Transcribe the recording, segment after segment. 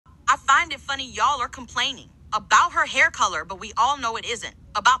find it funny y'all are complaining about her hair color, but we all know it isn't.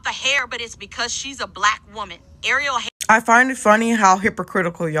 About the hair, but it's because she's a black woman. Ariel. I find it funny how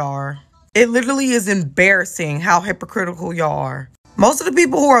hypocritical y'all are. It literally is embarrassing how hypocritical y'all are. Most of the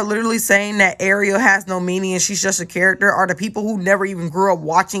people who are literally saying that Ariel has no meaning and she's just a character are the people who never even grew up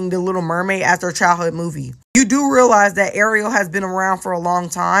watching The Little Mermaid as their childhood movie. You do realize that Ariel has been around for a long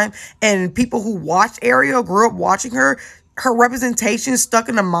time, and people who watched Ariel grew up watching her representation stuck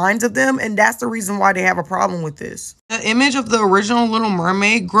in the minds of them, and that's the reason why they have a problem with this. The image of the original Little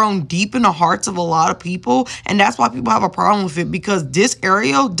Mermaid grown deep in the hearts of a lot of people, and that's why people have a problem with it, because this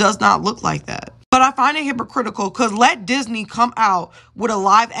Ariel does not look like that. But I find it hypocritical because let Disney come out with a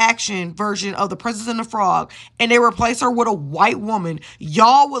live action version of The Princess and the Frog and they replace her with a white woman.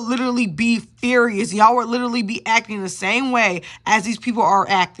 Y'all would literally be furious. Y'all would literally be acting the same way as these people are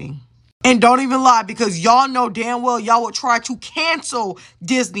acting. And don't even lie, because y'all know damn well y'all would try to cancel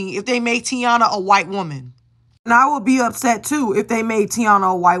Disney if they made Tiana a white woman. And I would be upset too if they made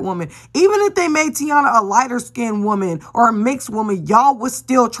Tiana a white woman. Even if they made Tiana a lighter skinned woman or a mixed woman, y'all would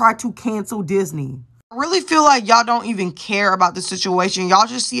still try to cancel Disney. I really feel like y'all don't even care about the situation. Y'all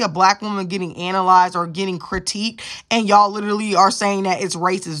just see a black woman getting analyzed or getting critiqued, and y'all literally are saying that it's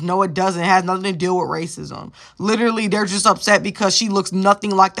racist. No, it doesn't. It has nothing to do with racism. Literally, they're just upset because she looks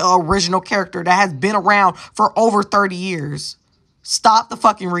nothing like the original character that has been around for over 30 years. Stop the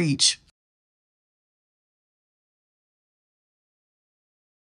fucking reach.